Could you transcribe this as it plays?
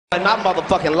In my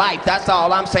motherfucking life, that's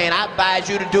all I'm saying. I advise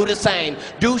you to do the same.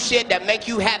 Do shit that make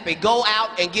you happy. Go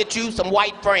out and get you some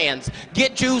white friends.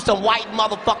 Get you some white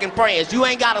motherfucking friends. You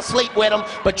ain't gotta sleep with them,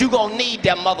 but you gonna need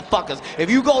them motherfuckers. If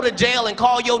you go to jail and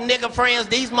call your nigga friends,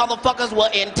 these motherfuckers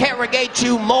will interrogate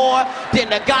you more than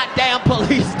the goddamn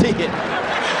police did.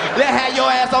 They had your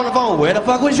ass on the phone. Where the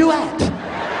fuck was you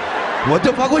at? What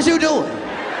the fuck was you doing?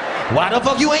 Why the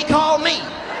fuck you ain't called me?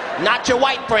 Not your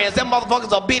white friends. Them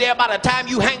motherfuckers will be there by the time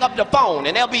you hang up the phone,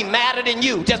 and they'll be madder than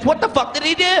you. Just what the fuck did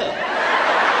he do?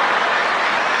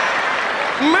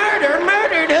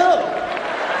 Murdered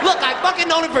who? Look, I fucking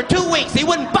known him for 2 weeks. He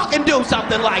wouldn't fucking do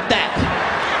something like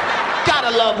that.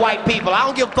 Gotta love white people. I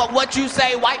don't give a fuck what you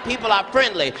say. White people are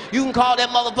friendly. You can call them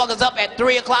motherfuckers up at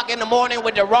 3 o'clock in the morning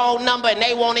with the wrong number, and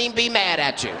they won't even be mad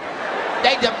at you.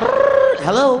 They just,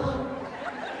 hello?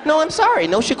 No, I'm sorry.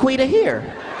 No Shaquita here.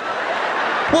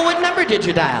 Well, what number did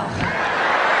you dial?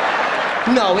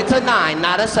 No, it's a 9,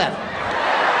 not a 7.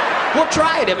 We'll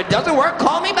try it. If it doesn't work,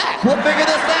 call me back. We'll figure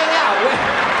this thing out.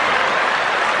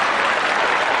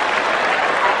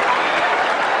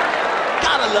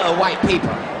 Gotta love white people.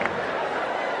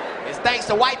 It's thanks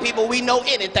to white people we know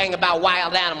anything about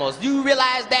wild animals. You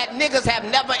realize that niggas have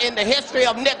never in the history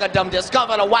of niggerdom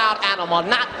discovered a wild animal.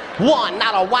 Not one,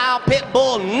 not a wild pit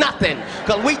bull, nothing.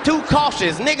 Because we too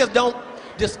cautious. Niggas don't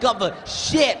discover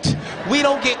shit. We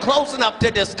don't get close enough to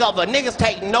discover. Niggas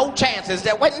take no chances.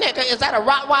 That what nigga, is that a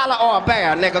Rottweiler or a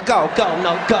bear? Nigga, go,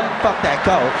 no, go, fuck that,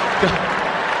 go.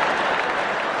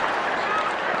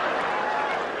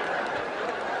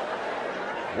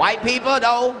 White people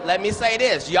though, let me say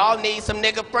this, y'all need some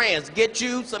nigga friends. Get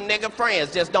you some nigga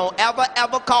friends. Just don't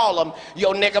ever call them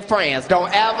your nigga friends. Don't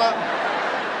ever.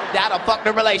 That'll fuck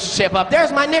the relationship up.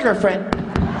 There's my nigger friend.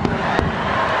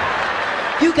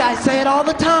 You guys say it all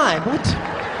the time. What?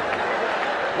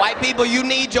 White people, you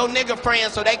need your nigga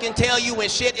friends so they can tell you when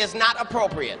shit is not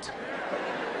appropriate.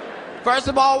 First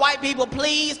of all, white people,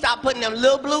 please stop putting them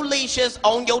little blue leashes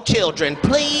on your children.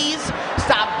 Please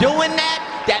stop doing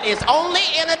that. That is only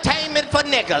entertainment for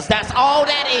niggas. That's all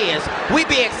that is. We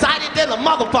be excited then the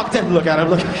motherfucker. Look at him,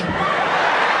 look at him.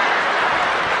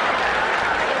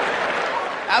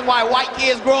 That's why white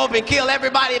kids grow up and kill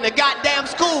everybody in the goddamn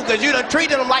school, because you done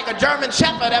treated them like a German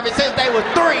Shepherd ever since they was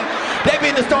 3. They be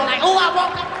in the store like, oh, I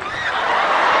want it.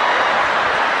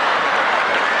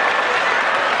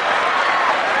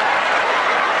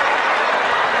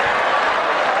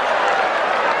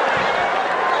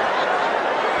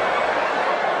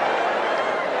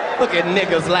 Look at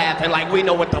niggas laughing like we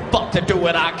know what the fuck to do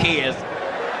with our kids.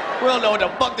 We don't know what the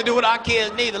fuck to do with our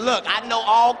kids neither. Look, I know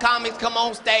all comics come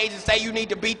on stage and say you need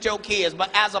to beat your kids,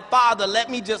 but as a father, let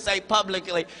me just say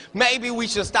publicly, maybe we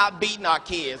should stop beating our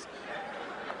kids.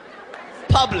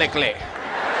 Publicly.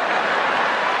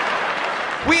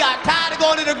 We are tired of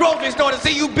going to the grocery store to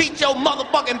see you beat your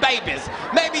motherfucking babies.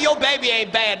 Maybe your baby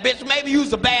ain't bad, bitch. Maybe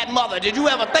you's a bad mother. Did you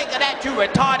ever think of that, you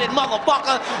retarded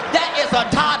motherfucker? That is a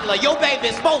toddler. Your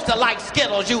baby's supposed to like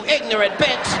Skittles, you ignorant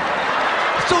bitch.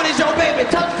 As soon as your baby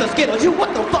touches the Skittles, you,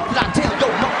 what the fuck did I tell your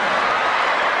mother?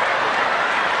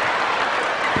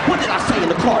 What did I say in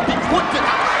the car, bitch? What did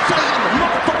I say in the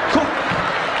motherfucking car?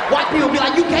 White people be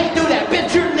like, you can't do that,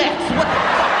 bitch, you're next. What the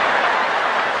fuck?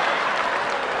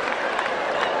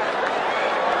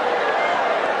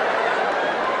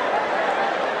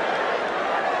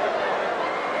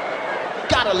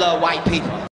 Gotta love white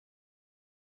people.